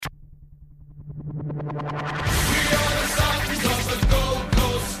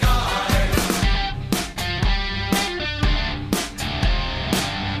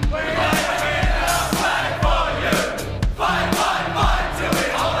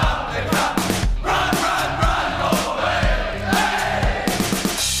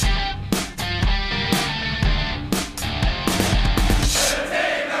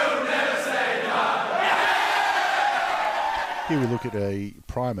at a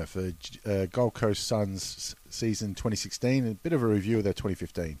primer for Gold Coast Suns season 2016, and a bit of a review of their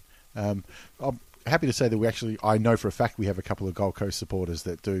 2015. I'm happy to say that I know for a fact we have a couple of Gold Coast supporters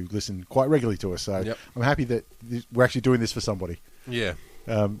that do listen quite regularly to us, so I'm happy that we're actually doing this for somebody. Yeah.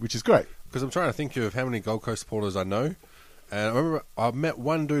 Which is great. Because I'm trying to think of how many Gold Coast supporters I know. And I remember I met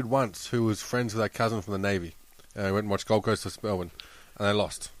one dude once who was friends with our cousin from the Navy. And I went and watched Gold Coast versus Melbourne, and they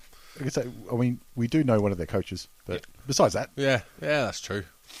lost. We do know one of their coaches, but besides that... Yeah, that's true.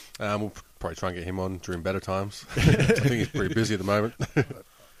 We'll probably try and get him on during better times. I think he's pretty busy at the moment.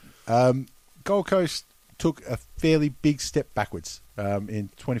 Gold Coast took a fairly big step backwards in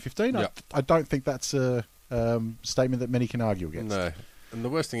 2015. Yep. I don't think that's a statement that many can argue against. No. And the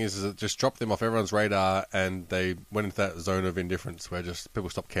worst thing is it just dropped them off everyone's radar, and they went into that zone of indifference where just people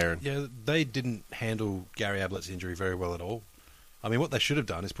stopped caring. Yeah, they didn't handle Gary Ablett's injury very well at all. I mean, what they should have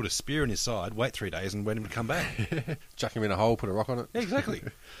done is put a spear in his side, wait 3 days, and wait him to come back. Chuck him in a hole, put a rock on it. Yeah, exactly.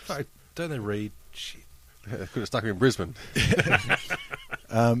 Don't they read shit? Could have stuck him in Brisbane.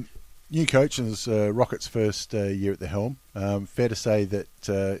 New coach, and it was Rocket's first year at the helm. Fair to say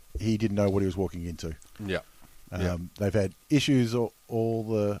that he didn't know what he was walking into. Yeah. They've had issues all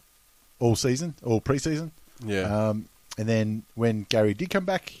season, all pre-season. Yeah. And then when Gary did come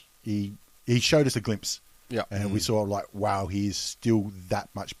back, he showed us a glimpse. Yeah. And we saw like, wow, he is still that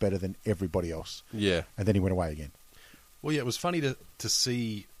much better than everybody else. Yeah. And then he went away again. Well, yeah, it was funny to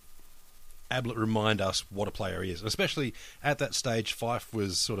see Ablett remind us what a player he is. Especially at that stage, Fife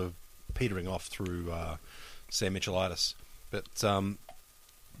was sort of petering off through Sam Mitchellitis. But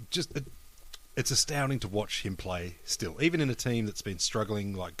it's astounding to watch him play still. Even in a team that's been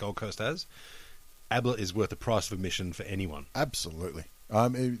struggling like Gold Coast has, Ablett is worth the price of admission for anyone. Absolutely.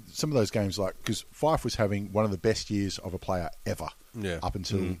 Some of those games, because Fife was having one of the best years of a player ever up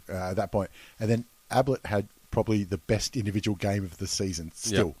until that point. And then Ablett had probably the best individual game of the season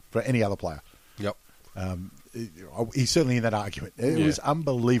still for any other player. Yep. He's certainly in that argument. It was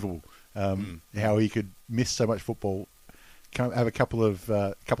unbelievable how he could miss so much football, have a couple of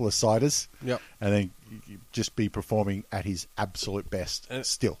ciders, and then just be performing at his absolute best. And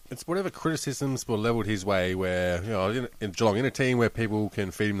still, it's whatever criticisms were levelled his way. Where in Geelong, in a team where people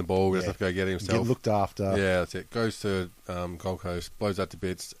can feed him the ball, he doesn't have to go get it himself. Get looked after. Yeah, that's it. Goes to Gold Coast, blows out to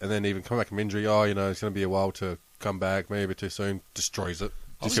bits, and then even come back from injury. Oh, it's going to be a while to come back. Maybe a bit too soon. Destroys it.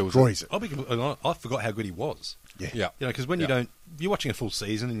 Destroys it. I'll be completely honest, I forgot how good he was. Yeah. Because when you're watching a full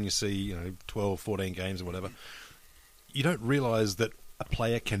season and you see 12, 14 games or whatever. You don't realise that a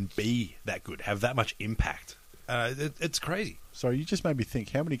player can be that good, have that much impact. It's crazy. So you just made me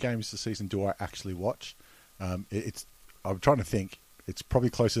think, how many games this season do I actually watch? I'm trying to think. It's probably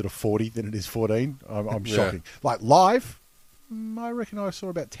closer to 40 than it is 14. I'm shocking. Like live, I reckon I saw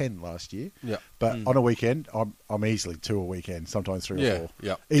about 10 last year. Yeah. But on a weekend, I'm easily 2 a weekend, sometimes 3 or 4.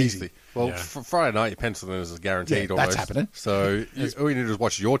 Yeah. Easy. Well, Friday night, your pencil is guaranteed almost. That's happening. So all you need to do is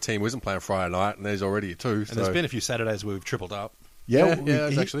watch your team who isn't playing Friday night, and there's already 2. And there's been a few Saturdays where we've tripled up. Yeah,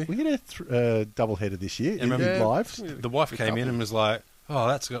 actually. We had a double-header this year in live. The wife came in and was like,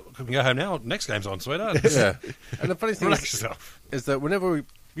 oh, can we go home now? Next game's on, sweetheart. Yeah. And the funny thing yourself. is that whenever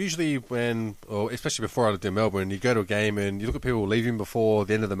usually or especially before I lived in Melbourne, you go to a game and you look at people leaving before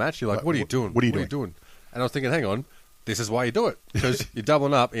the end of the match, you're like, what are you doing? What are you doing? And I was thinking, hang on, this is why you do it. Because you're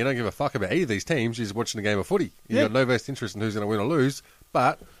doubling up and you don't give a fuck about any of these teams. You're just watching a game of footy. You've got no vested interest in who's going to win or lose,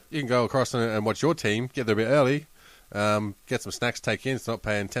 but you can go across and watch your team, get there a bit early, get some snacks to take in, so not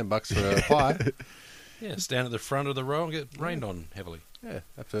paying $10 for a pie. Yeah, stand at the front of the row and get rained on heavily. Yeah,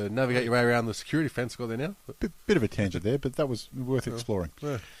 have to navigate your way around the security fence got there now. Bit of a tangent there, but that was worth exploring.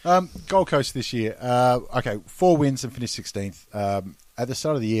 Yeah. Gold Coast this year. 4 wins and finished 16th. At the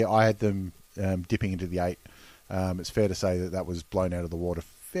start of the year, I had them dipping into the 8. It's fair to say that was blown out of the water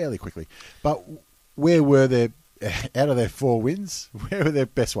fairly quickly. But where were their, out of their 4 wins, where were their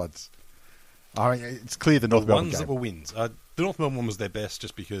best ones? I mean, it's clear the North Melbourne ones game. that were wins. The North Melbourne one was their best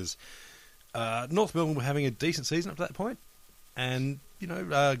just because North Melbourne were having a decent season up to that point. And,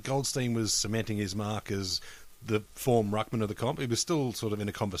 Goldstein was cementing his mark as the form ruckman of the comp. He was still sort of in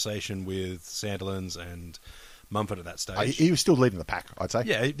a conversation with Sandilands and Mumford at that stage. He was still leading the pack, I'd say.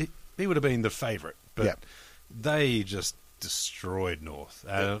 Yeah, he would have been the favourite. But they just destroyed North.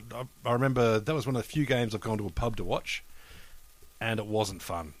 I remember that was one of the few games I've gone to a pub to watch, and it wasn't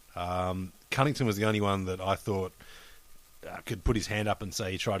fun. Cunnington was the only one that I thought could put his hand up and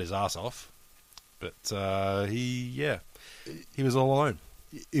say he tried his ass off. But he was all alone.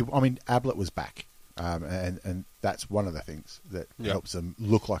 Ablett was back, and that's one of the things that helps them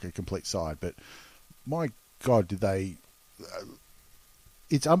look like a complete side. But my God, did they...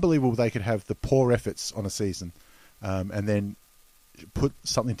 it's unbelievable they could have the poor efforts on a season, and then put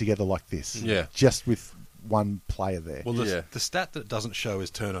something together like this. Yeah. Just with one player there. Well, Yeah. the stat that doesn't show is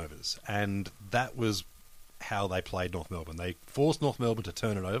turnovers, and that was how they played North Melbourne. They forced North Melbourne to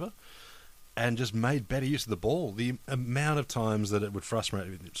turn it over and just made better use of the ball. The amount of times that it would frustrate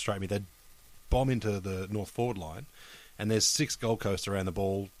me, they'd bomb into the North forward line, and there's 6 Gold Coast around the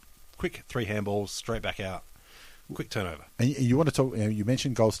ball, quick 3 handballs, straight back out, quick turnover. And you want to talk? You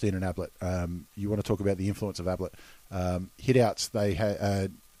mentioned Goldstein and Ablett. You want to talk about the influence of Ablett? Hitouts. They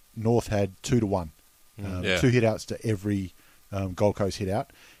had North had 2 to 1, 2 hitouts to every Gold Coast hitout.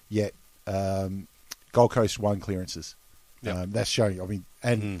 Yet Gold Coast 1 clearances. Yep. That's showing. I mean,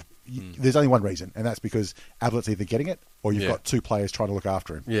 and there's only one reason, and that's because Ablett's either getting it or you've got 2 players trying to look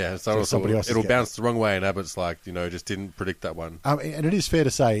after him. Yeah, so somebody else. It'll bounce the wrong way, and Abbott's like, just didn't predict that one. And it is fair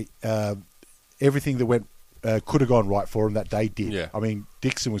to say everything that went could have gone right for him that day did. Yeah. I mean,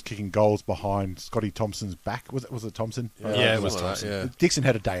 Dixon was kicking goals behind Scotty Thompson's back. Was it Thompson? Yeah, it was Thompson. Yeah. Dixon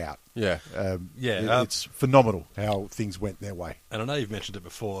had a day out. Yeah. It's phenomenal how things went their way. And I know you've mentioned it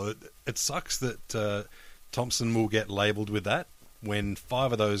before. It sucks that Thompson will get labelled with that when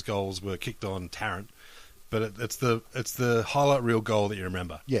 5 of those goals were kicked on Tarrant. But it's the highlight reel goal that you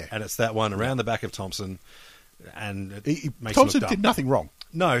remember. Yeah. And it's that one around the back of Thompson. And it makes Thompson him look dumb. did nothing wrong.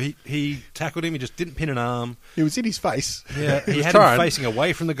 No, he tackled him. He just didn't pin an arm. It was in his face. Yeah, he had trying. him facing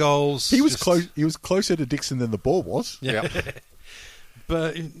away from the goals. He was close. He was closer to Dixon than the ball was. Yeah.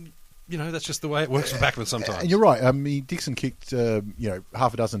 But that's just the way it works for backmen sometimes. And you're right. I mean, Dixon kicked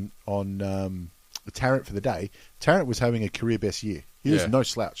half a dozen on Tarrant for the day. Tarrant was having a career best year. He was no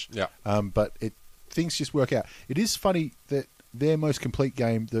slouch. Yeah. But things just work out. It is funny that their most complete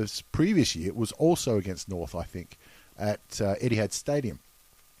game this previous year was also against North, I think, at Etihad Stadium.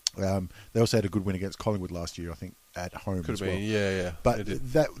 They also had a good win against Collingwood last year, I think, at home Could as have well. been, yeah. But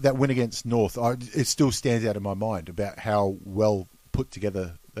that win against North, it still stands out in my mind about how well put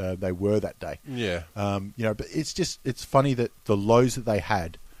together they were that day. Yeah. But it's funny that the lows that they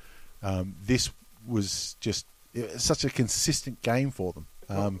had, this was just such a consistent game for them.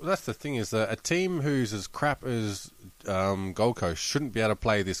 Well, that's the thing, is that a team who's as crap as Gold Coast shouldn't be able to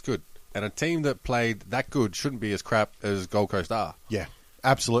play this good. And a team that played that good shouldn't be as crap as Gold Coast are. Yeah,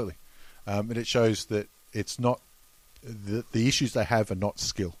 absolutely. And it shows that it's not... The issues they have are not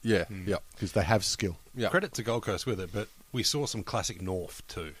skill. Yeah, yeah. Because they have skill. Yeah. Credit to Gold Coast with it, but we saw some classic North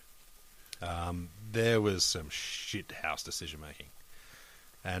too. There was some shit house decision making.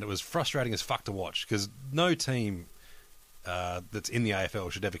 And it was frustrating as fuck to watch, because no team that's in the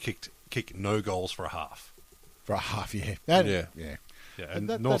AFL should ever kick no goals for a half. For a half, yeah. Yeah. Yeah, and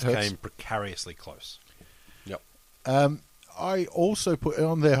that North hurts. came precariously close. Yep. I also put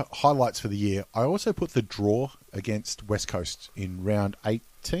on their highlights for the year, I also put the draw against West Coast in round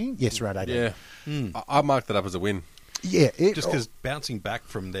 18. Yes, round 18. Yeah. I marked that up as a win. Yeah. Just because bouncing back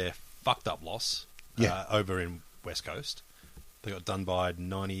from their fucked up loss over in West Coast, they got done by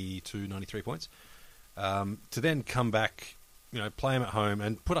 92, 93 points. To then come back, play them at home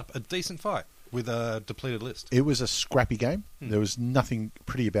and put up a decent fight with a depleted list. It was a scrappy game. There was nothing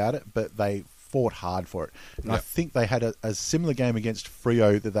pretty about it, but they fought hard for it. And I think they had a similar game against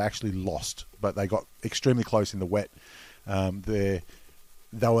Freo that they actually lost, but they got extremely close in the wet. They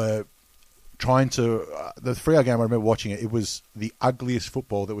were trying to... the Freo game, I remember watching it, it was the ugliest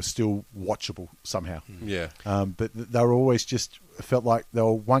football that was still watchable somehow. Yeah. But they were always just... felt like they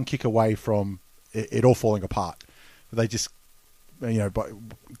were one kick away from it all falling apart. They just...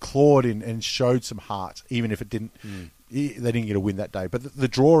 clawed in and showed some heart, even if it didn't. They didn't get a win that day. But the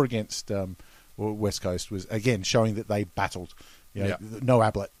draw against West Coast was again showing that they battled. No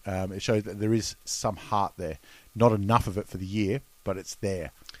Ablett. It showed that there is some heart there. Not enough of it for the year, but it's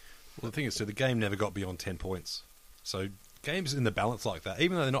there. Well, the thing is, the game never got beyond 10 points. So games in the balance like that,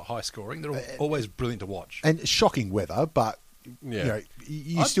 even though they're not high scoring, they're always brilliant to watch. And shocking weather, but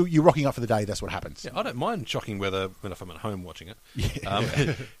you're rocking up for the day. That's what happens. Yeah, I don't mind shocking weather if I'm at home watching it.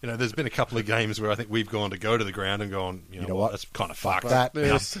 There's been a couple of games where I think we've gone to the ground and gone, you know what, that's kind of fucked. That.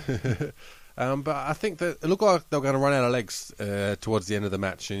 Yes. But I think that it looked like they were going to run out of legs towards the end of the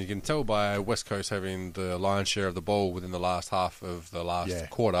match, and you can tell by West Coast having the lion's share of the ball within the last half of the last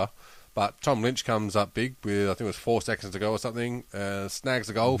quarter. But Tom Lynch comes up big with, I think it was 4 seconds to go or something, snags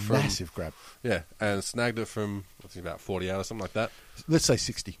a goal from... Massive grab. Yeah, and snagged it from, I think about 40 out or something like that. Let's say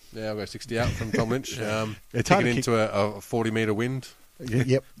 60. Yeah, I'll go 60 out from Tom Lynch. It's hard kicking to into a 40-metre wind.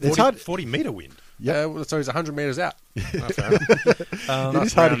 Yep. 40-metre wind. Yeah, so he's 100 metres out. It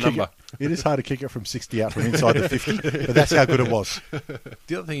is hard to kick it from 60 out from inside the 50, but that's how good it was.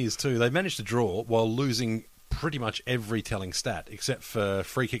 The other thing is, too, they managed to draw while losing pretty much every telling stat, except for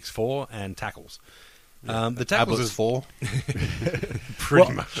free kicks for and tackles. The tackles Ablett's is 4.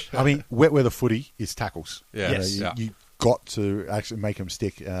 pretty much. I mean, wet weather footy is tackles. Yeah. Yes. You got to actually make them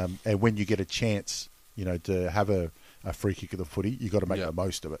stick. And when you get a chance, to have a free kick of the footy, you got to make the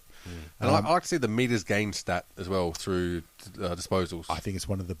most of it. And I like to see the meters gained stat as well through disposals. I think it's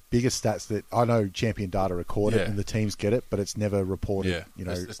one of the biggest stats that I know. Champion Data record it, and the teams get it, but it's never reported.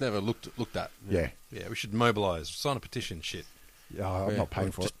 Yeah, it's never looked at. Yeah. Yeah, we should mobilise, sign a petition, shit. I'm not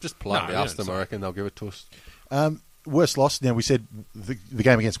paying for it. Just politely No, ask them. I reckon they'll give it to us. Worst loss. Now we said the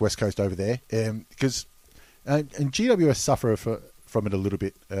game against West Coast over there, because and GWS suffer from it a little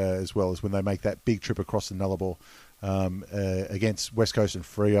bit as well, as when they make that big trip across the Nullarbor against West Coast and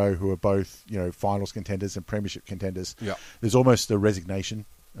Freo, who are both finals contenders and premiership contenders. Yeah. There's almost a resignation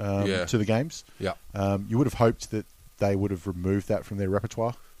to the games. Yeah. You would have hoped that they would have removed that from their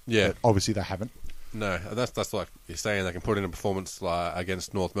repertoire. Yeah. But obviously they haven't. No, that's like you're saying they can put in a performance like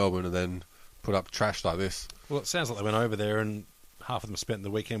against North Melbourne and then put up trash like this. Well, it sounds like they went over there and half of them spent the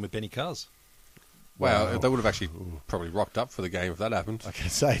weekend with Benny Cuz. Wow, they would have actually probably rocked up for the game if that happened. I can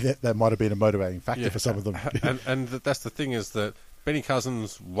say that might have been a motivating factor for some of them. and that's the thing is that Benny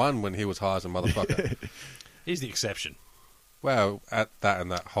Cousins won when he was high as a motherfucker. He's the exception. Wow, at that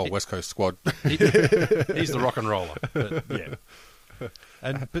and that whole West Coast squad. He's the rock and roller. But, yeah.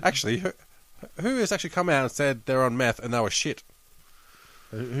 But actually, who has actually come out and said they're on meth and they were shit?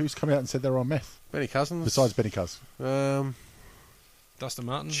 Who's come out and said they're on meth? Benny Cousins? Besides Benny Cuz. Dustin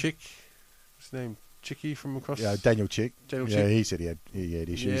Martin? Chick. What's his name? Chicky from across... Yeah, Daniel Chick. Daniel Yeah, Chick. he said he had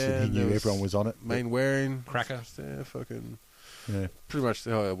issues and he knew there everyone was on it. Main wearing. Cracker. Yeah, fucking... Yeah. Pretty much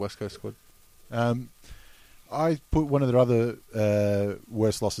the West Coast squad. I put one of their other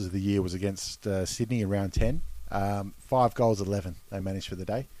worst losses of the year was against Sydney in round 10. 5 goals, 11 they managed for the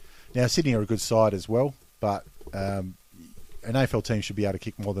day. Now, Sydney are a good side as well, but an AFL team should be able to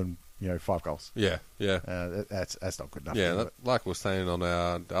kick more than 5 goals. Yeah. That's not good enough. Yeah, like we were saying on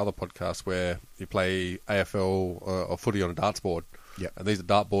the other podcast where you play AFL or footy on a darts board. Yeah. And these are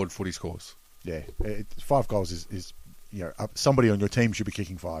dartboard footy scores. Yeah, 5 goals is somebody on your team should be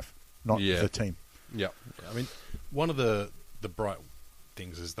kicking 5, not the team. Yeah. I mean, one of the bright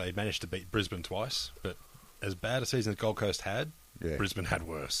things is they managed to beat Brisbane twice, but as bad a season as Gold Coast had, Brisbane had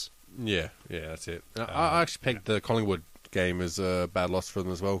worse. Yeah, that's it. I actually pegged the Collingwood game as a bad loss for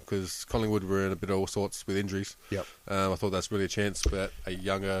them as well, because Collingwood were in a bit of all sorts with injuries. Yep. I thought that's really a chance that a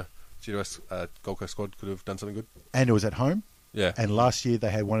younger GWS Gold Coast squad could have done something good. And it was at home. Yeah. And last year they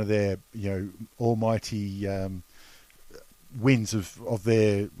had one of their almighty wins of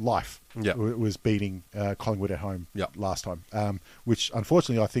their life. Yeah. Was beating Collingwood at home Yep. last time, which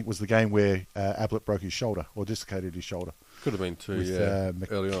unfortunately I think was the game where Ablett broke his shoulder or dislocated his shoulder. Could have been too,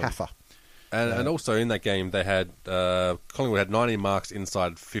 with early on. McCaffer. And also in that game, they had Collingwood had 19 marks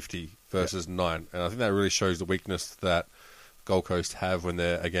inside 50 versus 9, and I think that really shows the weakness that Gold Coast have when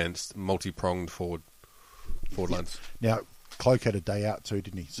they're against multi-pronged forward lines. Now, Cloak had a day out too,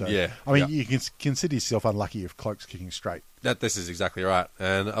 didn't he? So, Yeah. I mean, you can consider yourself unlucky if Cloak's kicking straight. This is exactly right,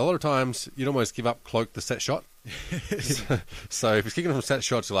 and a lot of times you'd almost give up Cloak the set shot. So if he's kicking from set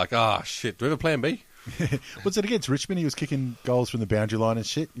shots, you're like, shit, do we have a plan B? Was it against Richmond? He was kicking goals from the boundary line and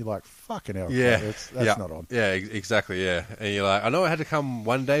shit. You're like, fucking hell. Yeah, that's not on. Yeah, exactly. Yeah, and you're like, I know it had to come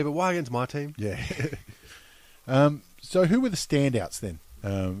one day, but why against my team? Yeah. So who were the standouts then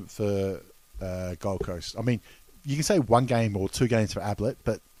for Gold Coast? I mean, you can say 1 game or 2 games for Ablett,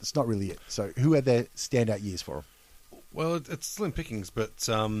 but it's not really it. So who had their standout years for them? Well, it's slim pickings, but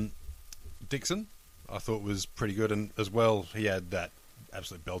Dixon I thought was pretty good, and as well he had that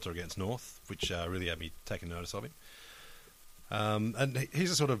absolute belter against North, which really had me taking notice of him. And he's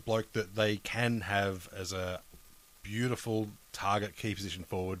the sort of bloke that they can have as a beautiful target key position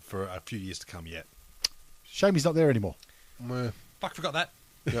forward for a few years to come yet. Shame he's not there anymore. Fuck, forgot that.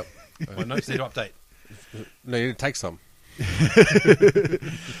 Yep. My notes need to update. No, you didn't take some.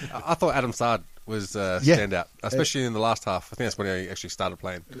 I thought Adam Sard was standout, especially in the last half. I think that's when he actually started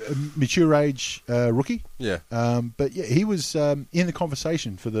playing. Mature age rookie. Yeah. But yeah, he was in the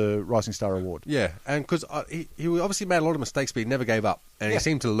conversation for the Rising Star Award. Yeah, and because he obviously made a lot of mistakes, but he never gave up. And he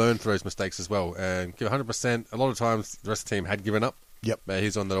seemed to learn through those mistakes as well and give 100%. A lot of times, the rest of the team had given up. Yep. But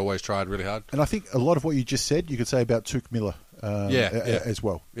he's one that always tried really hard. And I think a lot of what you just said, you could say about Touk Miller as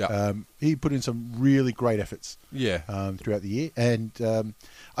well. Yeah. He put in some really great efforts throughout the year. And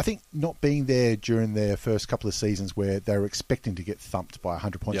I think not being there during their first couple of seasons where they were expecting to get thumped by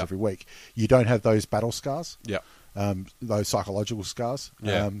 100 points every week, you don't have those battle scars. Yeah. Those psychological scars.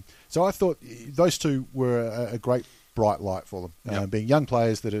 Yeah. So I thought those two were a great bright light for them. Being young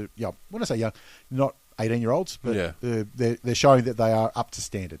players that are, when I say young, not 18-year-olds, but they're showing that they are up to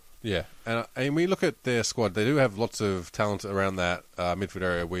standard. Yeah, and when we look at their squad, they do have lots of talent around that midfield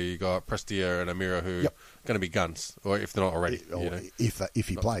area. We got Prestia and Amira who are going to be guns, or if they're not already. If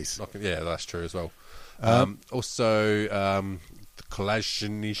he plays. Yeah, that's true as well. Also,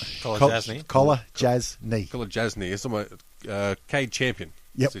 Kolajny. Kolajny is someone, Cade Champion.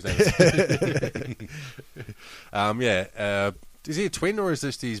 Yep. His name is. Is he a twin or is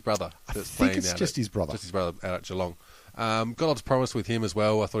this his brother? I think it's just his brother. Just his brother out at Geelong. Got lots of promise with him as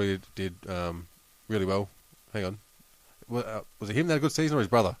well. I thought he did really well. Hang on. Was it him that had a good season or his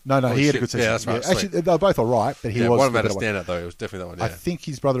brother? No, he had a good season. Yeah, that's right. Actually, they were both all right, but he was... one of them had a standout, though. It was definitely that one, I think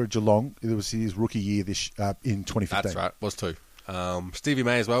his brother at Geelong, it was his rookie year in 2015. That's right. Was too. Stevie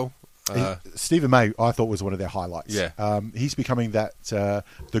May as well. Stephen May, I thought, was one of their highlights. Yeah. He's becoming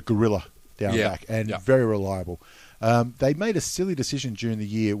the gorilla down back and very reliable. They made a silly decision during the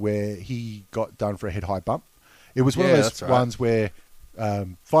year where he got done for a head-high bump. It was one of those ones where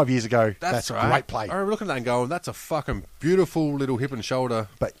 5 years ago, that's a great play. I remember looking at that and going, that's a fucking beautiful little hip and shoulder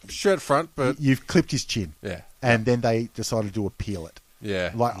shirt front, but... You've clipped his chin. Yeah. And then they decided to appeal it.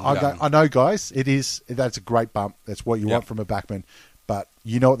 Yeah. I know, guys, that's a great bump. That's what you want from a backman. But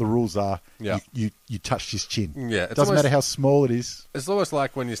you know what the rules are. Yeah. You touched his chin. Yeah. It doesn't matter how small it is. It's almost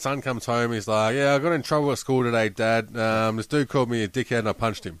like when your son comes home, he's like, I got in trouble at school today, Dad. This dude called me a dickhead and I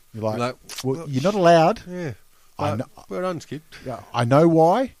punched him. You're like well, you're not allowed. Yeah. Well done, kid. Yeah, I know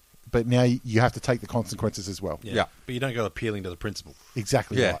why, but now you have to take the consequences as well. Yeah. But you don't go appealing to the principal.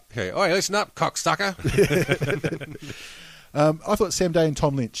 Exactly right. Okay. All right, listen up, cocksucker. I thought Sam Day and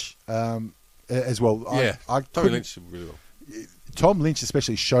Tom Lynch as well. Tommy Lynch really well. Tom Lynch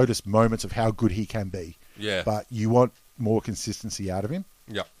especially showed us moments of how good he can be. Yeah. But you want more consistency out of him.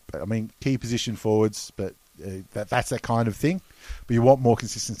 Yeah. I mean, key position forwards, but that's that kind of thing. But you want more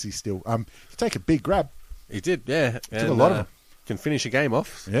consistency still. Take a big grab. He did, yeah. Took a lot of them. Can finish a game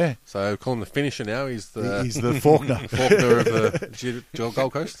off. Yeah. So call him the finisher now. He's the Faulkner. Faulkner of the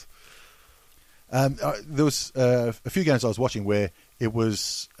Gold Coast. There was a few games I was watching where it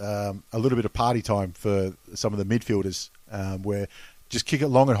was a little bit of party time for some of the midfielders, where just kick it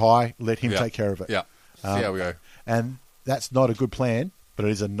long and high, let him take care of it. Yeah. See how we go. And that's not a good plan, but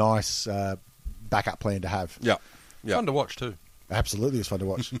it is a nice backup plan to have. Yeah. Fun to watch too. Absolutely, it's fun to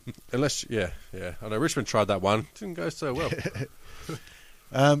watch. Unless, I know Richmond tried that one. Didn't go so well.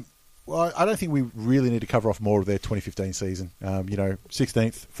 Well, I don't think we really need to cover off more of their 2015 season.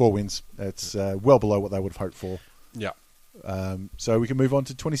 16th, 4 wins. That's well below what they would have hoped for. Yeah. So we can move on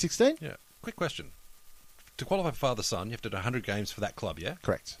to 2016? Yeah. Quick question. To qualify for father-son, you have to do 100 games for that club, yeah?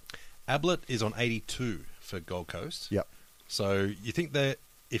 Correct. Ablett is on 82 for Gold Coast. Yep. So you think that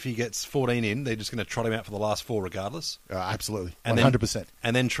if he gets 14 in, they're just going to trot him out for the last 4 regardless? Absolutely. And 100%.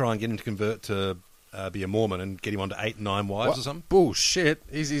 And then try and get him to convert to be a Mormon and get him onto 8, 9 wives or something? Bullshit.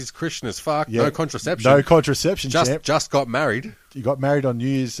 He's Christian as fuck. Yeah. No contraception. No contraception, champ. Just got married. You got married on New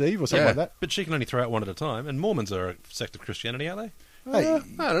Year's Eve or something like that? But she can only throw out one at a time. And Mormons are a sect of Christianity, are they? Hey, I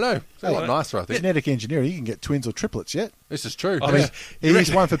don't know. It's a lot nicer, I think. Genetic engineering, you can get twins or triplets yet. This is true. I mean,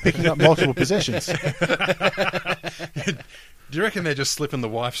 he's one for picking up multiple possessions. Do you reckon they're just slipping the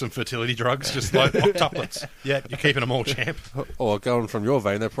wife some fertility drugs, just like octuplets? Yeah, you're keeping them all, champ. Or going from your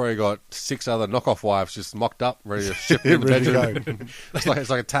vein, they've probably got 6 other knockoff wives just mocked up, ready to ship in the bedroom. It's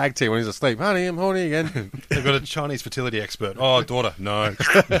like a tag team when he's asleep. Honey, I'm horny again. They've got a Chinese fertility expert. Oh, daughter, no.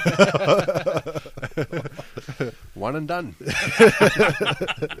 One and done.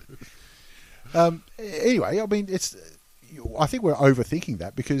 Anyway, I mean, I think we're overthinking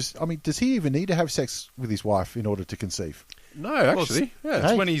that because, I mean, does he even need to have sex with his wife in order to conceive? No, actually.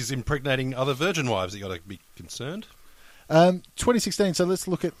 It's when he's impregnating other virgin wives that you got to be concerned. 2016, so let's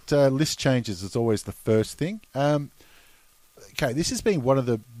look at list changes. It's always the first thing. Okay, this has been one of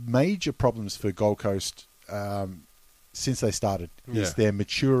the major problems for Gold Coast since they started, is their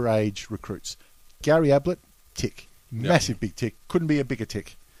mature age recruits. Gary Ablett, tick. Massive big tick. Couldn't be a bigger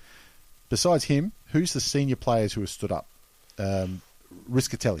tick. Besides him, who's the senior players who have stood up?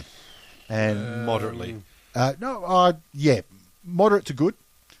 Riscatelli. And moderately. moderate to good.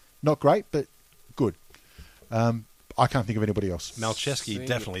 Not great, but good. I can't think of anybody else. Malcheski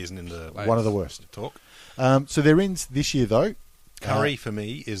definitely isn't in the one of the worst. Talk. So they're in this year, though. Curry, for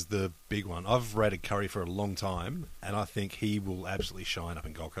me, is the big one. I've rated Curry for a long time, and I think he will absolutely shine up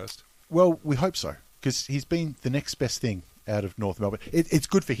in Gold Coast. Well, we hope so, because he's been the next best thing out of North Melbourne. It's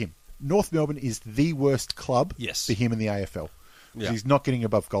good for him. North Melbourne is the worst club for him in the AFL. He's not getting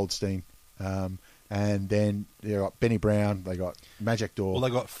above Goldstein. And then they got Benny Brown, they got Magic Door. Well,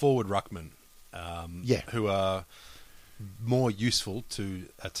 they got forward ruckman, who are more useful to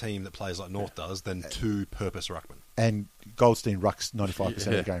a team that plays like North does than two-purpose ruckman. and Goldstein rucks 95% of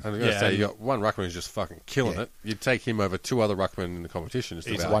the I game. was going to say, and- you got one ruckman who's just fucking killing Yeah. it. You'd take him over 2 other ruckmen in the competition. Just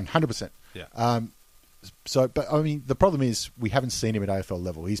It's about. 100%. Yeah. So, but I mean, the problem is we haven't seen him at AFL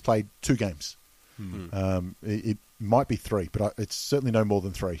level. He's played 2 games. It might be 3, but it's certainly no more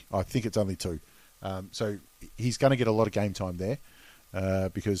than 3. I think it's only 2. So he's going to get a lot of game time there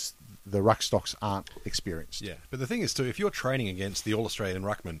because the ruck stocks aren't experienced. Yeah, but the thing is, too, if you're training against the All-Australian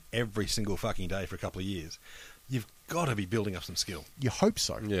ruckman every single fucking day for a couple of years, you've got to be building up some skill. You hope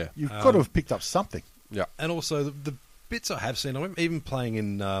so. Yeah. You've got to have picked up something. Yeah. And also, the bits I have seen, I remember even playing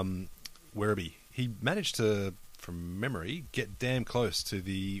in Werribee, he managed to, from memory, get damn close to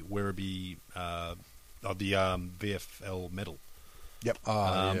the Werribee, VFL medal. Yep. Yeah.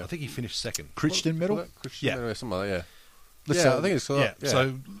 I think he finished second. Crichton medal? Christian Yeah. medal, something like that, Let's yeah. say- Yeah, I think it's Yeah. yeah.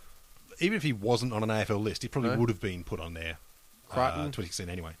 So even if he wasn't on an AFL list, he probably No. would have been put on there. Crichton? 2016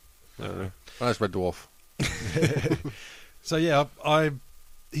 anyway. I don't know. Oh, that's Red Dwarf. So yeah,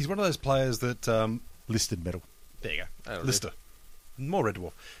 he's one of those players that Listed medal. there you I go, don't Lister, more Red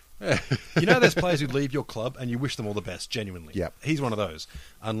Dwarf. Yeah. You know those players who leave your club and you wish them all the best, genuinely. Yep. He's one of those.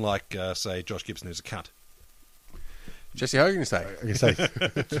 Unlike, say, Josh Gibson, who's a cunt. Jesse Hogan, you say? I can say, do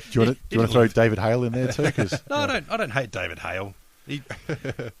you want to throw David Hale in there too? 'Cause, No, I don't hate David Hale. He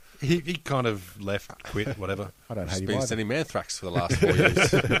kind of left, quit, whatever. I don't He's hate him been either. sending anthrax for the last 4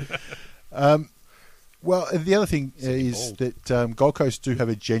 years. Well, the other thing Sydney is Bald. that Gold Coast do have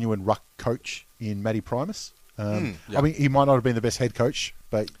a genuine ruck coach in Matty Primus. yeah. I mean, he might not have been the best head coach,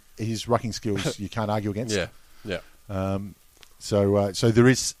 but his rucking skills you can't argue against. Yeah. Yeah. So there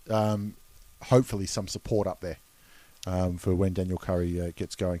is hopefully some support up there for when Daniel Curry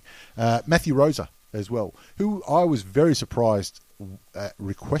gets going. Matthew Rosa as well, who I was very surprised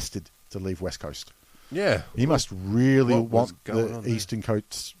requested to leave West Coast. Yeah. He must really What was want going the on there? Eastern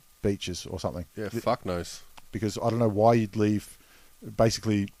Coast beaches or something. Yeah, fuck knows. Because I don't know why you'd leave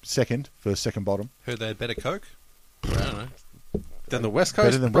basically second for second bottom. Heard they had better Coke? I don't know. Then the West Coast?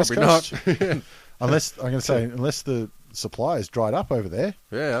 Better than Probably West not. Unless I'm going to say, unless the supply is dried up over there.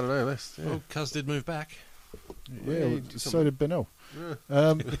 Yeah, I don't know. Yeah. Well, Cuz did move back. Yeah, Yeah, so did Benell.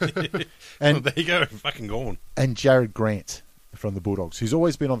 Well, And there you go. Fucking gone. and Jared Grant from the Bulldogs, who's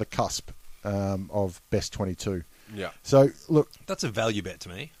always been on the cusp of best 22. Yeah. So look, That's a value bet to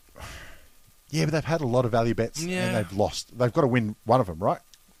me. yeah, but they've had a lot of value bets Yeah. and they've lost. They've got to win one of them, right?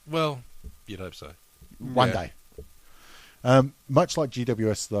 Well, you'd hope so. One Yeah. day. Much like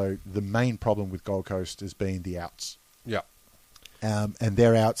GWS, though, the main problem with Gold Coast has been the outs. Yeah. And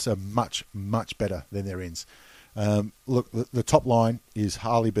their outs are much, much better than their ins. Look, the top line is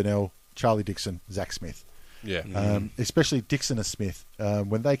Harley Bennell, Charlie Dixon, Zach Smith. Yeah. Especially Dixon and Smith.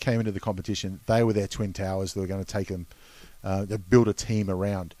 When they came into the competition, they were their twin towers. They were going to take them, they build a team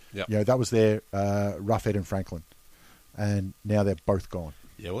around. Yep. You know, that was their Roughead and Franklin. And now they're both gone.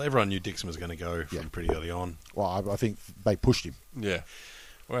 Yeah, well, everyone knew Dixon was going to go from Yeah. pretty early on. Well, I think they pushed him. Yeah.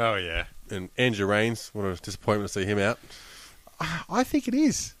 Well, yeah. And Andrew Rains, what a disappointment to see him out. I think it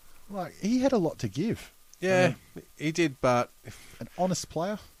is. Like, he had a lot to give. Yeah, he did, but An honest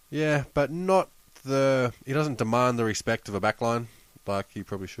player. yeah, but not the. He doesn't demand the respect of a backline like he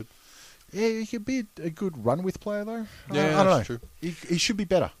probably should. Yeah, he could be a good run with player though. Yeah, I don't know. that's true. He should be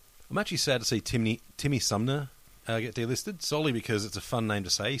better. I'm actually sad to see Timmy Sumner get delisted, solely because it's a fun name to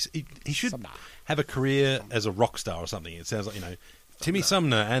say. He should Sumner. have a career as a rock star or something. It sounds like, Timmy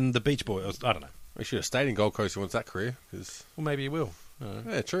Sumner and the Beach Boys. I don't know. He should have stayed in Gold Coast if he wants that career. 'Cause- Well, maybe he will. I don't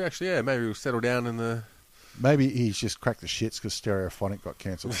know. yeah, true. Actually, yeah, maybe he'll settle down in the. Maybe he's just cracked the shits because Stereophonic got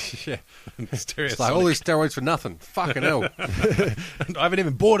cancelled. Yeah, Stereosonic. it's like all these steroids for nothing. Fucking hell. I haven't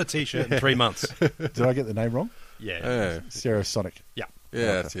even bought a T-shirt in 3 months. Did I get the name wrong? Yeah. Yeah, Stereosonic. Yeah.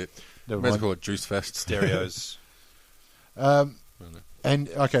 yeah, that's it. Never Might as well mind. call it Juice Fest. Stereos. And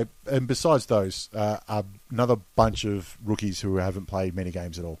okay, and besides those, another bunch of rookies who haven't played many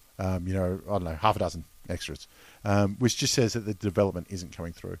games at all. I don't know, half a dozen extras, which just says that the development isn't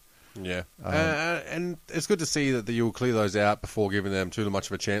coming through. Yeah, and it's good to see that you'll clear those out before giving them too much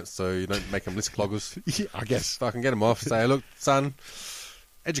of a chance, so you don't make them list cloggers. Yeah, I guess. Fucking get them off. Say, look, son,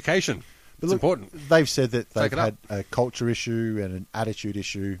 education. But It's look, important. They've said that Take they've it had up. a culture issue and an attitude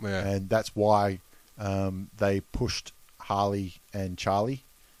issue, Yeah. and that's why they pushed Harley and Charlie.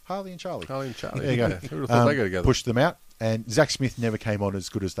 Charlie and Charlie. There you go. Yeah, who would have thought they go together? Pushed them out, and Zach Smith never came on as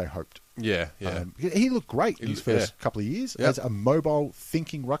good as they hoped. Yeah, yeah. He looked great in He- his first yeah. couple of years Yep. as a mobile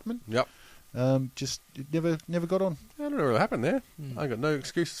thinking ruckman. Yep. Just it never got on. I don't know what happened there. I got no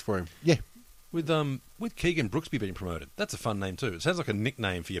excuses for him. Yeah, With Keegan Brooksby being promoted, that's a fun name too. It sounds like a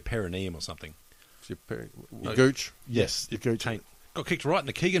nickname for your perineum or something. Gooch. yes, the coach. Taint. Got kicked right in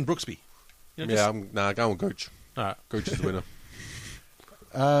the Keegan Brooksby. Yeah, I'm going with Gooch. All right. Gooch is the winner.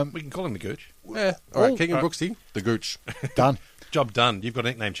 We can call him the Gooch. Yeah. All right, Keegan Brooksy, the Gooch. Done. Job done. You've got a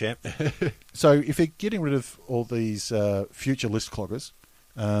nickname, champ. So if you're getting rid of all these future list cloggers,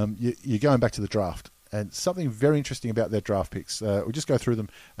 you're going back to the draft. And something very interesting about their draft picks. We'll just go through them.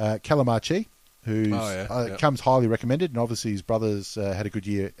 Calamachi, who comes highly recommended, and obviously his brothers had a good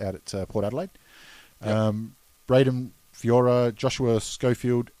year out at Port Adelaide. Braden Fiora, Joshua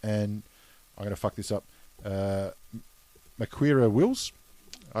Schofield, and I'm going to fuck this up, Maquira Wills.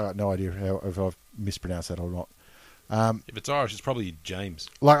 I got no idea if I've mispronounced that or not. If it's Irish, it's probably James.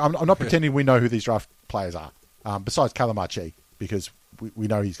 Like I'm not pretending we know who these draft players are, besides Calamachi, because we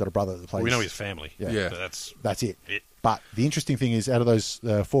know he's got a brother that plays. We know his family. Yeah. But that's it. But the interesting thing is, out of those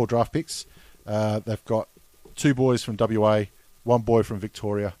 4 draft picks, they've got 2 boys from WA, 1 boy from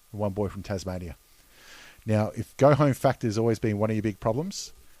Victoria, and 1 boy from Tasmania. Now, if go-home factor has always been one of your big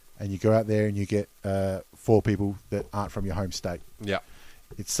problems, and you go out there and you get 4 people that aren't from your home state, Yeah.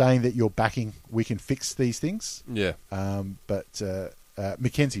 it's saying that you're backing we can fix these things. Yeah. But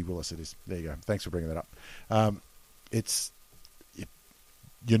Mackenzie Willis, it is. There you go. Thanks for bringing that up.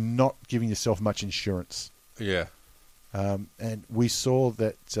 You're not giving yourself much insurance. Yeah. And we saw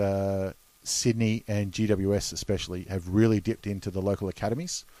that Sydney and GWS especially have really dipped into the local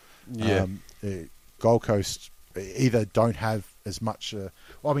academies. Yeah. Gold Coast either don't have as much...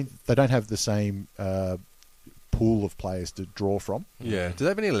 they don't have the same pool of players to draw from. Yeah. Do they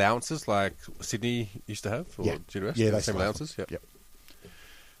have any allowances like Sydney used to have? Or GWS? Yeah, they same allowances? Yep.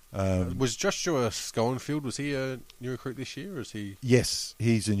 Was Joshua Schoenfield, was he a new recruit this year, or is he... Yes,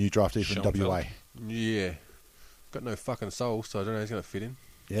 he's a new draftee from Schoenfeld. WA. Yeah. Got no fucking soul, so I don't know how he's going to fit in.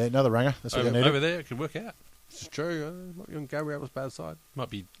 Yeah, another ranger. That's what they need. Over there, it could work out. This is true. Might be on Gabriel's bad side. Might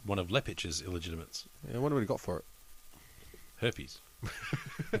be one of Lepic's illegitimates. Yeah, I wonder what he got for it. Herpes.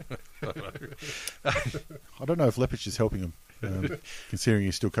 I don't know if Lepich is helping him, considering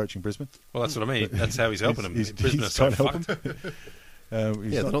he's still coaching Brisbane. Well, that's what I mean. That's how he's helping him. He's Brisbane is trying so to help fucked. him.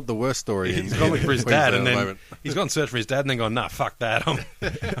 Yeah, they're not the worst story. He's gone looking for his dad, and then moment. he's gone search for his dad, and then gone, nah, fuck that.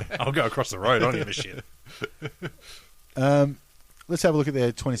 I'll go across the road. I don't give a shit. Let's have a look at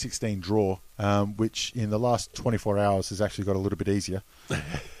their 2016 draw, which in the last 24 hours has actually got a little bit easier.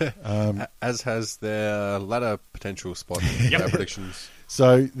 As has their ladder potential spot predictions.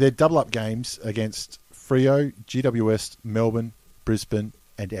 So their double-up games against Freo, GWS, Melbourne, Brisbane,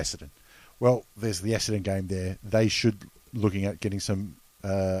 and Essendon. Well, there's the Essendon game there. They should looking at getting some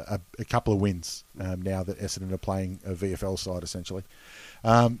a couple of wins now that Essendon are playing a VFL side, essentially.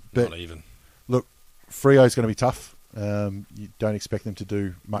 Not even. Look, Freo's going to be tough. You don't expect them to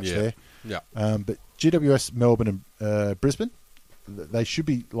do much there. Yeah. But GWS, Melbourne, and Brisbane, they should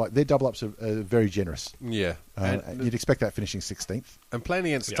be like their double ups are very generous. Yeah. And you'd expect that finishing 16th. And playing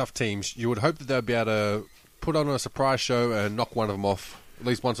against tough teams, you would hope that they'll be able to put on a surprise show and knock one of them off at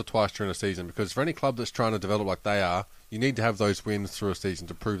least once or twice during a season. Because for any club that's trying to develop like they are, you need to have those wins through a season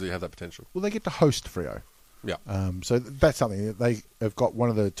to prove that you have that potential. Well, they get to host Freo. Yeah. So that's something that they have got one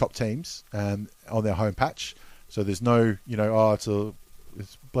of the top teams on their home patch. So there's no,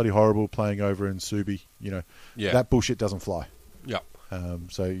 it's bloody horrible playing over in Subi. That bullshit doesn't fly. Yeah.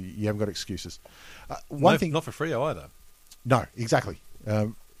 So you haven't got excuses. One thing, not for Freo either. No, exactly.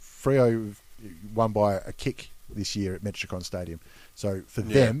 Freo won by a kick this year at Metricon Stadium. So for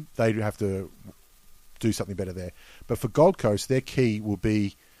them, they have to do something better there. But for Gold Coast, their key will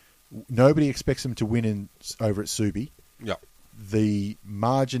be nobody expects them to win over at Subi. Yeah. The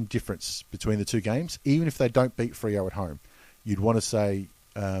margin difference between the two games, even if they don't beat Freo at home, you'd want to say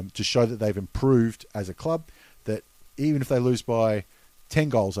to show that they've improved as a club, that even if they lose by 10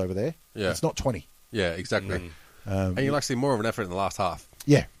 goals over there, it's not 20. Yeah, exactly. And you'll actually see more of an effort in the last half.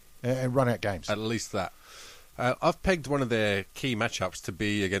 Yeah, and run out games. At least that. I've pegged one of their key matchups to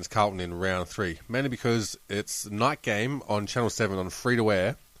be against Carlton in round 3, mainly because it's a night game on Channel 7 on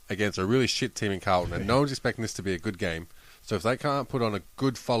free-to-air against a really shit team in Carlton, and no one's expecting this to be a good game. So if they can't put on a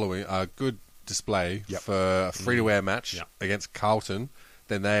good good display for a free-to-air match against Carlton,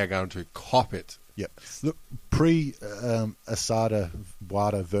 then they are going to cop it. Yep. Look, pre-Asada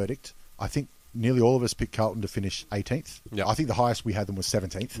Wada verdict, I think nearly all of us picked Carlton to finish 18th. Yep. I think the highest we had them was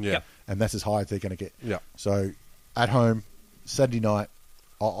 17th. Yeah. And that's as high as they're going to get. Yeah. So at home, Saturday night,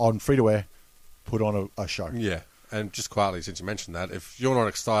 on free-to-air, put on a show. Yeah. And just quietly, since you mentioned that, if you're not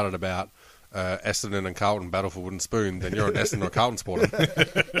excited about Essendon and Carlton battle for wooden spoon, then you're an Essendon or Carlton supporter.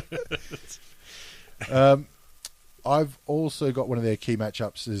 I've also got one of their key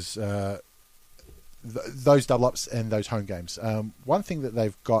matchups is those double ups and those home games. One thing that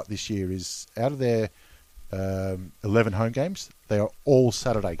they've got this year is out of their 11 home games, they are all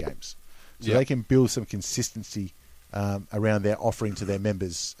Saturday games. so they can build some consistency around their offering to their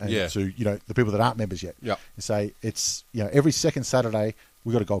members and to the people that aren't members yet. Yeah. And say it's every second Saturday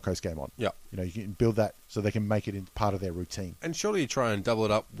we've got a Gold Coast game on. Yeah. You can build that so they can make it in part of their routine. And surely you try and double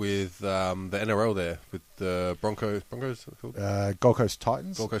it up with the NRL there, with the Broncos Gold Coast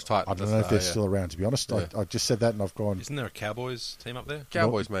Titans. Gold Coast Titans. I don't know if they're still around, to be honest. Yeah. I just said that and I've gone... Isn't there a Cowboys team up there?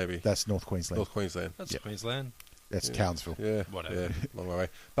 Cowboys, maybe. That's North Queensland. North Queensland. That's Queensland. That's Townsville. Yeah. Whatever. Yeah, long way away.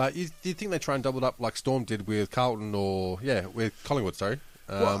 But do you think they try and double it up like Storm did with Carlton or... Yeah, with Collingwood, sorry.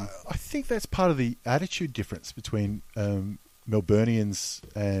 Well, I think that's part of the attitude difference between... Melburnians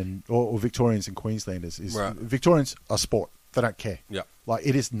or Victorians and Queenslanders is right. Victorians are sport. They don't care. Yeah. Like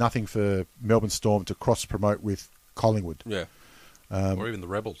it is nothing for Melbourne Storm to cross promote with Collingwood. Yeah. Or even the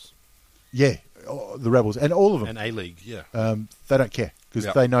Rebels. Yeah, the Rebels and all of them. And A-League, yeah. They don't care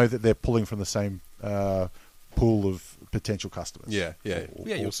because they know that they're pulling from the same pool of potential customers. Yeah, yeah.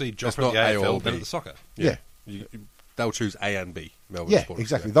 Yeah, you'll see That's Jock at the not A or AFL B. than at the soccer. Yeah. They'll choose A and B. Melbourne Yeah, Sports.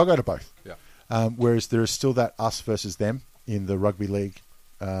 exactly. They'll go to both. Yeah. Whereas there is still that us versus them in the rugby league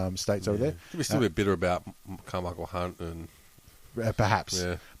states over there. Could be still a bit bitter about Carmichael Hunt and... Perhaps.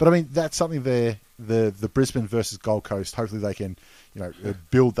 Yeah. But I mean, that's something the Brisbane versus Gold Coast, hopefully they can,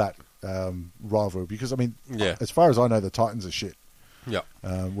 build that rivalry because, I mean, as far as I know, the Titans are shit. Yeah.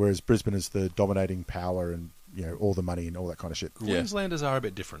 Whereas Brisbane is the dominating power and, all the money and all that kind of shit. Queenslanders are a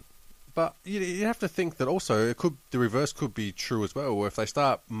bit different. But you have to think that also the reverse could be true as well, where if they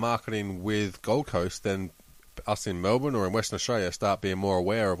start marketing with Gold Coast, then us in Melbourne or in Western Australia start being more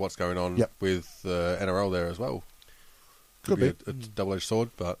aware of what's going on with NRL there as well. Could be a double-edged sword,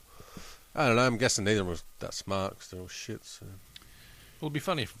 but I don't know. I'm guessing neither of them was that smart because they're all shit. So. Well, it'd be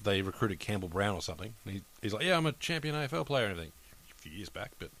funny if they recruited Campbell Brown or something. And he's like, I'm a champion AFL player and everything. A few years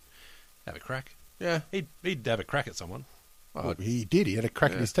back, but have a crack. Yeah. He'd have a crack at someone. Well, he did. He had a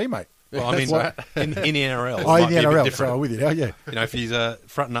crack at his teammate. Well, I mean, in the NRL. Oh, in the NRL. So I'm with you now, yeah. If he's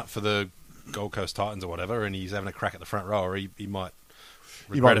fronting up for the Gold Coast Titans or whatever, and he's having a crack at the front rower, he might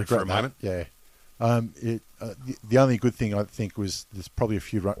regret it for a moment. Yeah. The only good thing I think was there's probably a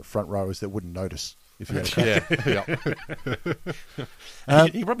few front rowers that wouldn't notice if he had a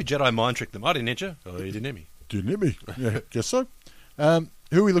crack. He probably Jedi mind tricked them. I didn't hit you. Oh, you didn't hit me. Didn't hit me. Yeah, guess so.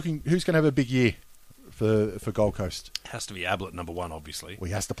 Who are we looking? Who's going to have a big year for Gold Coast? Has to be Ablett number one, obviously. Well,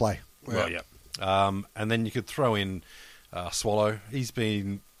 he has to play. Well, yeah. And then you could throw in Swallow. He's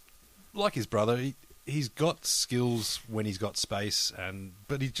been like his brother. He's got skills when he's got space,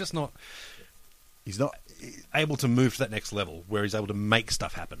 but he's just not. He's not able to move to that next level where he's able to make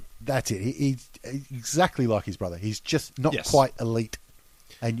stuff happen. That's it. He's exactly like his brother. He's just not quite elite,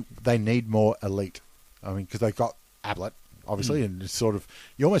 and they need more elite. I mean, because they've got Ablett, obviously, and it's sort of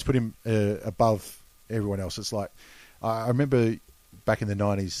you almost put him above everyone else. It's like I remember back in the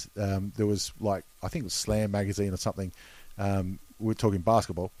 90s, there was I think it was Slam magazine or something. We're talking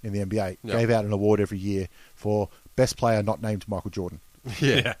basketball in the NBA. Gave out an award every year for best player not named Michael Jordan.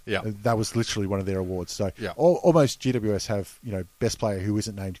 Yeah. That was literally one of their awards. So almost GWS have best player who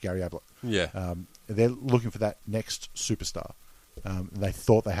isn't named Gary Ablett. Yeah. They're looking for that next superstar. They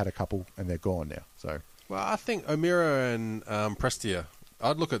thought they had a couple, and they're gone now. So well, I think O'Meara and Prestia.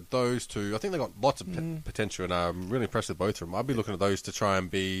 I'd look at those two. I think they've got lots of potential, and I'm really impressed with both of them. I'd be looking at those to try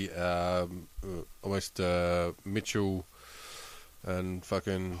and be almost Mitchell and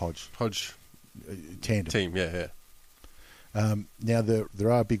fucking Hodge tandem team. Yeah. Now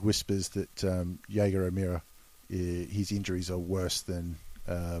there are big whispers that Jaeger O'Meara, his injuries are worse than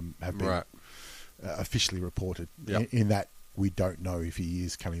have been officially reported. In that we don't know if he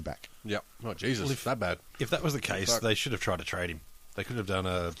is coming back. Yep. Oh Jesus, well, that bad. If that was the case, they should have tried to trade him. They could have done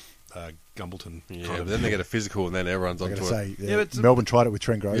a Gumbleton. But then they get a physical, and then everyone's onto it. But Melbourne tried it with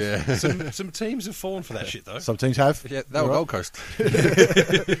Trent Grove. Yeah. some teams have fallen for that shit though. Some teams have. Yeah, they were Gold Coast.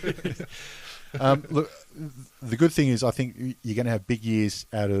 Look, the good thing is I think you're going to have big years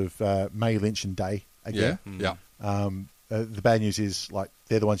out of May, Lynch and Day again. Yeah. The bad news is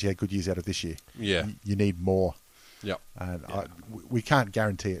they're the ones you had good years out of this year. Yeah. You need more. Yeah. And we can't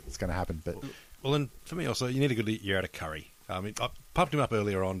guarantee it's going to happen. But well, and for me also, you need a good year out of Curry. I mean, I pumped him up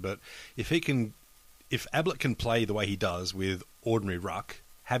earlier on, but if Ablett can play the way he does with ordinary ruck,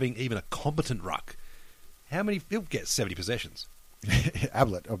 having even a competent ruck, he'll get 70 possessions.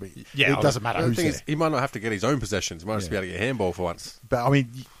 Ablett, I mean, it doesn't matter who's there. He might not have to get his own possessions. He might just be able to get a handball for once. But I mean,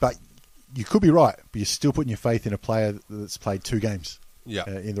 you could be right, but you're still putting your faith in a player that's played 2 games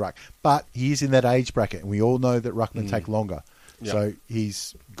in the ruck. But he is in that age bracket, and we all know that ruckmen take longer. Yep. So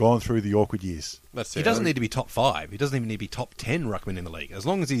he's gone through the awkward years. That's it. He doesn't need to be top 5. He doesn't even need to be top 10 ruckman in the league. As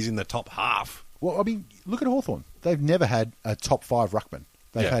long as he's in the top half. Well, I mean, look at Hawthorn. They've never had a top 5 ruckman.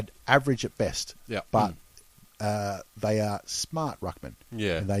 They've had average at best. Yeah. But they are smart ruckmen.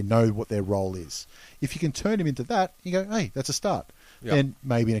 Yeah. And they know what their role is. If you can turn him into that, you go, hey, that's a start. Yeah. Then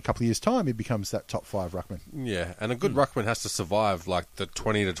maybe in a couple of years' time, he becomes that top 5 ruckman. Yeah, and a good ruckman has to survive like the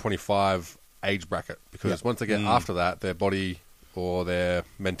 20 to 25 age bracket, because once they get after that, their body or their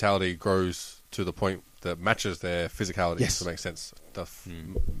mentality grows to the point that matches their physicality. Yes. If that makes sense.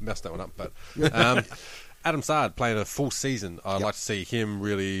 Messed that one up, but Adam Saad playing a full season. I'd like to see him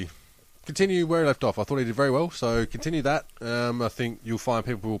really continue where he left off. I thought he did very well, so continue that. I think you'll find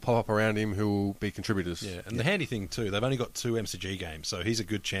people will pop up around him who will be contributors. Yeah, and the handy thing too, they've only got 2 MCG games, so he's a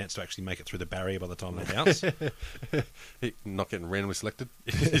good chance to actually make it through the barrier by the time they bounce. Not getting randomly selected.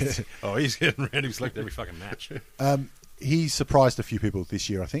 Oh, he's getting randomly selected every fucking match. He surprised a few people this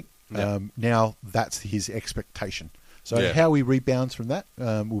year, I think. Yeah. Now that's his expectation. So how he rebounds from that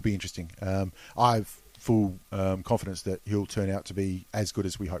will be interesting. I've full confidence that he'll turn out to be as good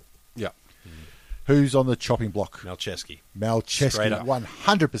as we hope. Yeah. Who's on the chopping block? Malcheski. Malcheski,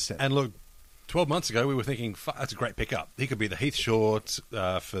 100%. And look, 12 months ago, we were thinking, that's a great pickup. He could be the Heath Shaw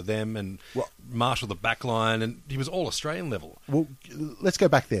for them and marshal the back line, and he was all Australian level. Well, let's go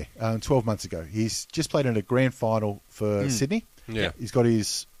back there. 12 months ago. He's just played in a grand final for Sydney. Yeah. He's got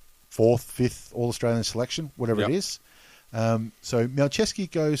his 4th, 5th All-Australian selection, whatever it is. So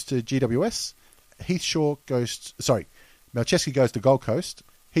Malcheski goes to GWS. Heath Shaw goes... Malcheski goes to Gold Coast.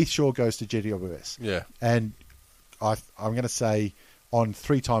 Heath Shaw goes to GWS. Yeah. And I'm going to say on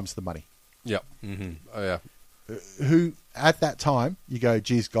 3 times the money. Yep. Mm-hmm. Oh, yeah. Who, at that time, you go,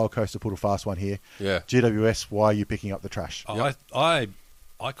 geez, Gold Coast have put a fast one here. Yeah. GWS, why are you picking up the trash? Yep. I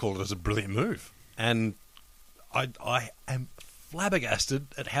call it as a brilliant move. And I am flabbergasted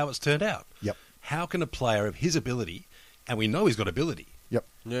at how it's turned out. Yep. How can a player of his ability, and we know he's got ability, Yep.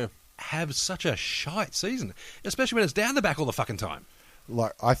 Yeah. have such a shite season, especially when it's down the back all the fucking time?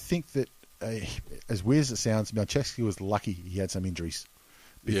 Like, I think that, as weird as it sounds, Malcheski was lucky he had some injuries.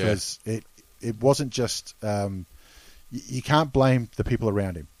 Because it wasn't just... you can't blame the people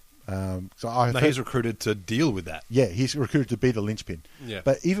around him. He's recruited to deal with that. Yeah, he's recruited to be the linchpin. Yeah.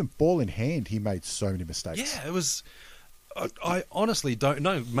 But even ball in hand, he made so many mistakes. Yeah, it was... I honestly don't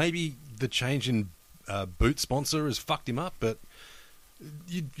know. Maybe the change in boot sponsor has fucked him up, but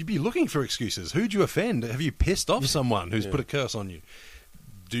you'd be looking for excuses. Who'd you offend? Have you pissed off someone who's put a curse on you?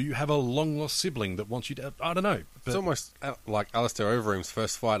 Do you have a long-lost sibling that wants you to... I don't know. But It's almost like Alistair Overeem's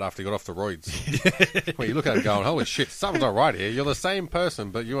first fight after he got off the roids. Where you look at him going, holy shit, something's not right here. You're the same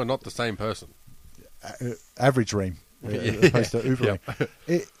person, but you are not the same person. Average Ream, opposed to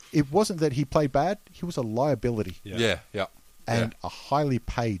Overeem. It wasn't that he played bad. He was a liability. Yeah. And a highly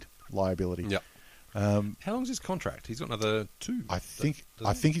paid liability. Yeah. how long's his contract? He's got another 2. I think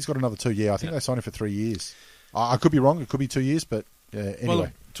he's got another 2. Yeah, I think they signed him for 3 years. I could be wrong. It could be 2 years, but anyway.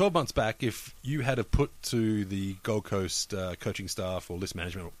 Well, 12 months back, if you had to put to the Gold Coast coaching staff or list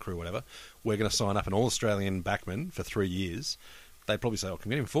management crew, whatever, we're going to sign up an All-Australian backman for 3 years, they'd probably say, can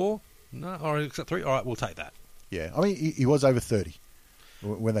we get him 4? No, all right, except 3? All right, we'll take that. Yeah, I mean, he was over 30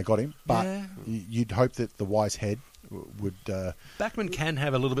 when they got him, but you'd hope that the wise head would... Backman can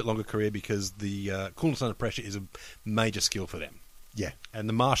have a little bit longer career because the coolness under pressure is a major skill for them. Yeah. And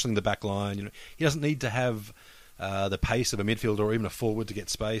the marshalling the back line, he doesn't need to have the pace of a midfielder or even a forward to get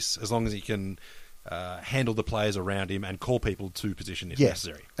space, as long as he can handle the players around him and call people to position if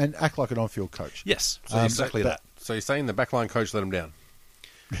necessary. And act like an on-field coach. Yes, exactly that. So you're saying the backline coach let him down?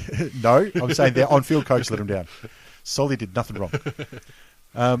 No, I'm saying their on-field coach let him down. Solly did nothing wrong.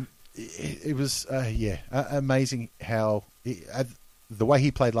 It was, amazing how... the way he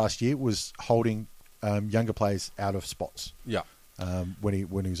played last year was holding younger players out of spots. Yeah. When he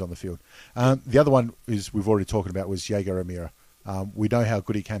was on the field. The other one is we've already talked about was Jaeger O'Meara. We know how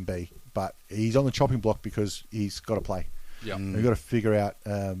good he can be, but he's on the chopping block because he's got to play. Yeah. We've got to figure out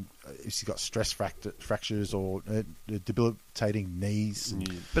if he's got stress fractures or debilitating knees.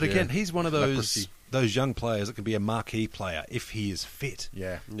 But again, he's one of those young players that can be a marquee player if he is fit.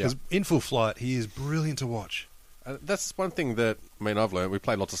 Yeah. Because in full flight, he is brilliant to watch. That's one thing that I've learned. We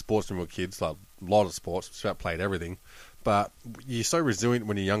played lots of sports when we were kids, like a lot of sports. Just about played everything. But you're so resilient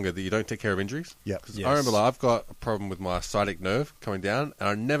when you're younger that you don't take care of injuries. Yeah. I remember I've got a problem with my sciatic nerve coming down, and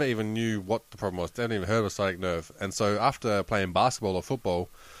I never even knew what the problem was. I hadn't even heard of a sciatic nerve. And so after playing basketball or football,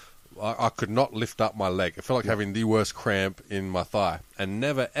 I could not lift up my leg. It felt like having the worst cramp in my thigh, and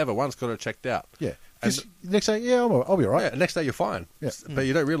never, ever once got it checked out. Yeah. Because next day, I'll be all right. Yeah, next day you're fine. Yeah. But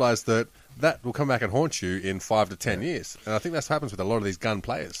you don't realise that will come back and haunt you in 5 to 10 years. And I think that's what happens with a lot of these gun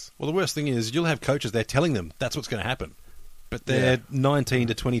players. Well, the worst thing is you'll have coaches there telling them that's what's going to happen. but they're 19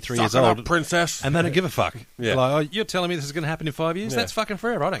 to 23 years Suck it old, up, princess. and they don't give a fuck. Yeah. Like, oh, you're telling me this is going to happen in 5 years? Yeah. That's fucking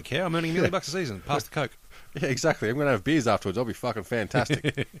forever. I don't care. I'm earning $1 million a season. Pass the coke. Yeah, exactly. I'm going to have beers afterwards. I'll be fucking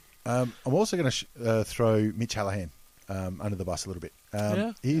fantastic. I'm also going to throw Mitch Hallahan under the bus a little bit.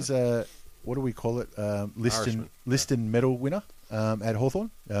 Yeah. He's what do we call it? Irishman. Liston medal winner at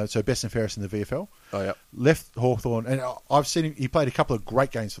Hawthorn. So best and fairest in the VFL. Oh, yeah. Left Hawthorn, and I've seen him. He played a couple of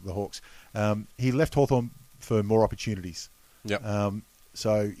great games for the Hawks. He left Hawthorn for more opportunities. Yep.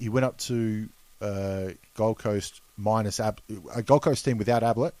 So he went up to Gold Coast minus a Gold Coast team without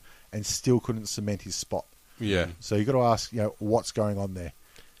Ablett, and still couldn't cement his spot. Yeah. So you got to ask, what's going on there?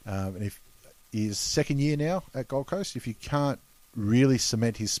 And if his second year now at Gold Coast, if you can't really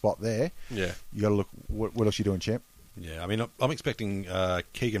cement his spot there, Yeah. you got to look what else you doing, champ. Yeah, I mean, I'm expecting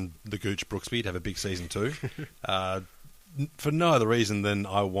Keegan the Gooch Brooksby to have a big season too. For no other reason than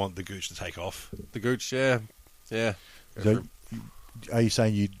I want the Gooch to take off. The Gooch, yeah. Yeah. So, are you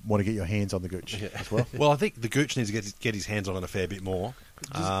saying you want to get your hands on the Gooch as well? Well, I think the Gooch needs to get his hands on it a fair bit more.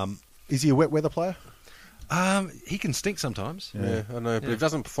 Is he a wet weather player? He can stink sometimes. Yeah, I know. But if he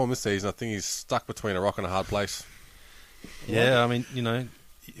doesn't perform this season, I think he's stuck between a rock and a hard place. Yeah, I mean,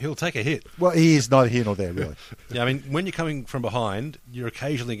 he'll take a hit. Well, he is neither here nor there, really. Yeah, I mean, when you're coming from behind, you're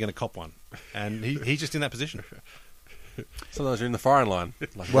occasionally going to cop one. And he's just in that position. Sometimes you're in the firing line,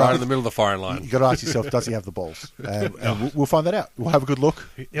 like Well, right in the middle of the firing line. You've got to ask yourself, does he have the balls? And we'll find that out. We'll have a good look.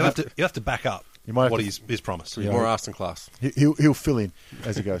 He'll have to back up You might have what to- he's promised. He's more arse than class. He'll fill in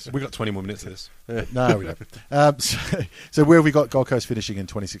as he goes. We've got 20 more minutes of this. No, we don't. So where have we got Gold Coast finishing in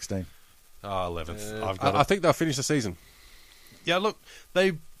 2016? Oh, 11th. I've got I think they'll finish the season. Yeah, look,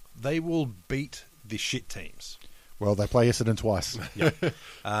 they will beat the shit teams. Well, they play Essendon twice. Yeah.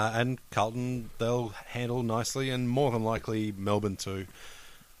 And Carlton, they'll handle nicely, and more than likely Melbourne too.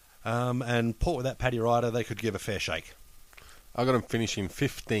 And Port with that Paddy Ryder, they could give a fair shake. I've got them finishing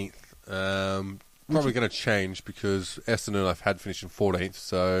 15th. Probably going to change because Essendon I've had finishing 14th.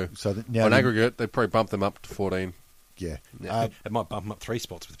 So Now on aggregate, they probably bump them up to 14. Yeah. It might bump them up 3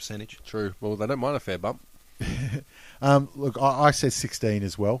 spots with the percentage. True. Well, they don't mind a fair bump. Look, I said 16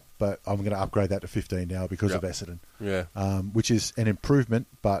 as well, but I'm going to upgrade that to 15 now because of Essendon. Yeah. Which is an improvement,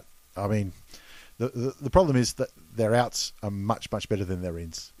 but I mean, the problem is that their outs are much, much better than their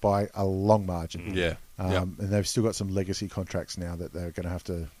ins by a long margin. Yeah. And they've still got some legacy contracts now that they're going to have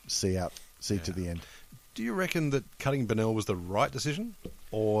to see to the end. Do you reckon that cutting Bennell was the right decision,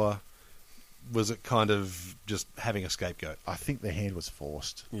 or was it kind of just having a scapegoat? I think their hand was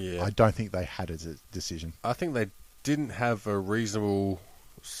forced. Yeah. I don't think they had a decision. I think they didn't have a reasonable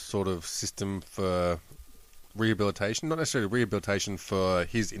sort of system for rehabilitation. Not necessarily rehabilitation for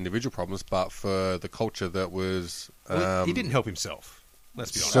his individual problems, but for the culture that was... Well, he didn't help himself.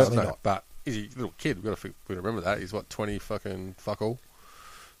 Let's be honest. Certainly No, not. But he's a little kid. We've got to remember that. He's, 20 fucking fuck all?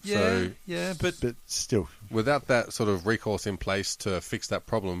 Yeah, So But still, without that sort of recourse in place to fix that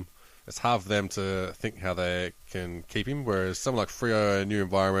problem, it's hard for them to think how they can keep him. Whereas someone like Freo, a new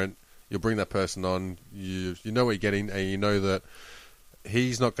environment, you'll bring that person on, you know what you're getting, and you know that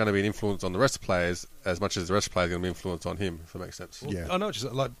he's not going to be an influence on the rest of the players as much as the rest of the players are going to be influenced on him, if that makes sense. Yeah. I know what you're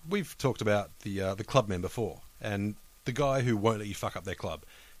saying. Like, we've talked about the club men before, and the guy who won't let you fuck up their club.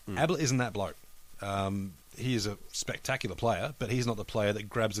 Ablett isn't that bloke. He is a spectacular player, but he's not the player that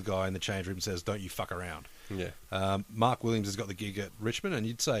grabs a guy in the change room and says, "Don't you fuck around." Yeah. Mark Williams has got the gig at Richmond, and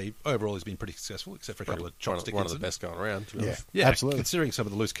you'd say overall he's been pretty successful, except for a couple of chopstick one of the incidents. best going around, to be yeah, honest. Yeah, absolutely. considering some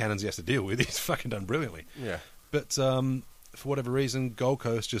of the loose cannons he has to deal with, he's fucking done brilliantly. Yeah. But for whatever reason, Gold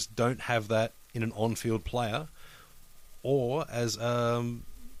Coast just don't have that in an on-field player, or as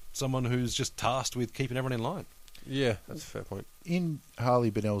someone who's just tasked with keeping everyone in line. Yeah, that's a fair point. In Harley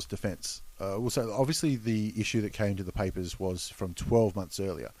Bennell's defence, so obviously the issue that came to the papers was from 12 months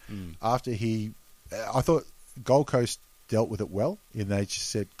earlier. After I thought Gold Coast dealt with it well, and they just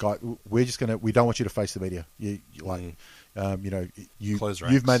said, "Guy, we don't want you to face the media. Close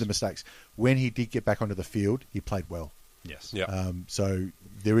ranks. You've made the mistakes." When he did get back onto the field, he played well. Yes. Yeah. So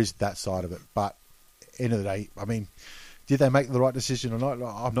there is that side of it. But end of the day, I mean, did they make the right decision or not?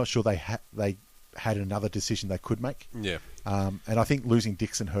 I'm not sure they had another decision they could make. Yeah. And I think losing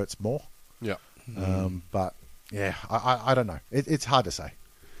Dixon hurts more. Yeah. But yeah, I don't know. It's hard to say.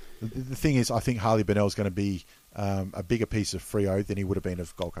 The thing is, I think Harley Bennell is going to be a bigger piece of Freo than he would have been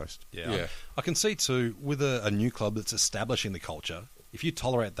of Gold Coast. Yeah. I can see too, with a new club that's establishing the culture, if you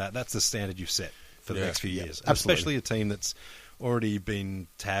tolerate that, that's the standard you've set for the next few years. absolutely. Especially a team that's already been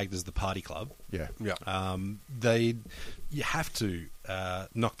tagged as the party club. Yeah. Yeah. You have to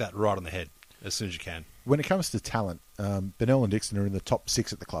knock that right on the head as soon as you can. When it comes to talent, Bennell and Dixon are in the top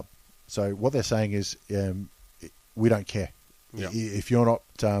 6 at the club. So what they're saying is, we don't care. If you're not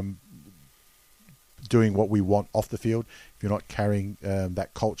doing what we want off the field, if you're not carrying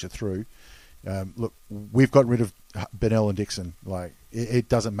that culture through, look, we've gotten rid of Bennell and Dixon. Like it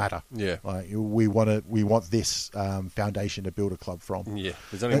doesn't matter. Yeah, like we want this foundation to build a club from. Yeah,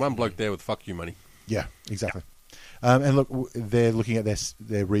 there's only one bloke there with fuck you money. Yeah, exactly. And look, they're looking at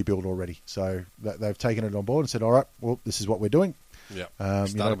their rebuild already, so they've taken it on board and said, "All right, well, this is what we're doing." Yeah,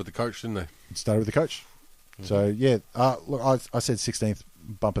 started with the coach, didn't they? Started with the coach. Mm-hmm. So yeah, look, I said 16th,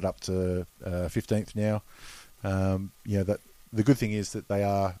 bump it up to 15th now. That the good thing is that they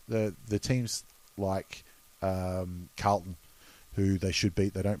are the teams like Carlton, who they should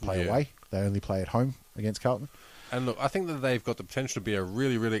beat. They don't play away; they only play at home against Carlton. And look, I think that they've got the potential to be a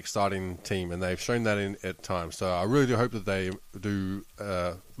really, really exciting team, and they've shown that at times. So I really do hope that they do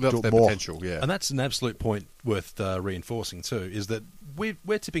live up their potential. Yeah, and that's an absolute point worth reinforcing too. Is that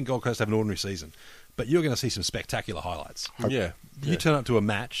we're tipping Gold Coast to have an ordinary season, but you're going to see some spectacular highlights. Yeah, you turn up to a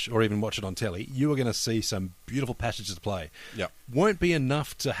match or even watch it on telly, you are going to see some beautiful passages of play. Yeah, won't be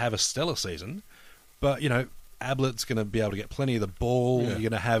enough to have a stellar season, but Ablett's going to be able to get plenty of the ball. Yeah. You're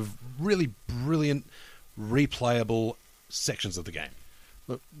going to have really brilliant, replayable sections of the game.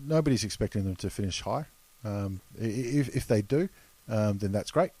 Look, nobody's expecting them to finish high. If they do, then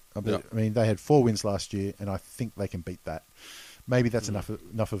that's great. I mean, they had 4 wins last year, and I think they can beat that. Maybe that's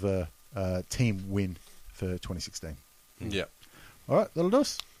enough of a team win for 2016. Yeah. All right, that'll do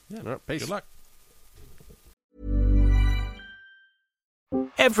us. Yeah. All right, peace. Good luck.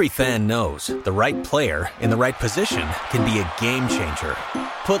 Every fan knows the right player in the right position can be a game changer.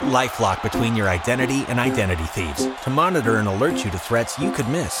 Put LifeLock between your identity and identity thieves to monitor and alert you to threats you could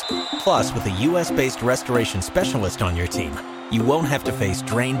miss. Plus, with a U.S.-based restoration specialist on your team, you won't have to face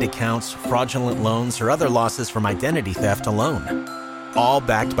drained accounts, fraudulent loans, or other losses from identity theft alone. All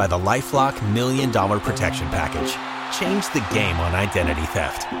backed by the LifeLock $1 Million Protection Package. Change the game on identity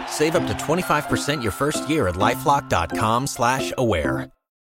theft. Save up to 25% your first year at LifeLock.com/aware.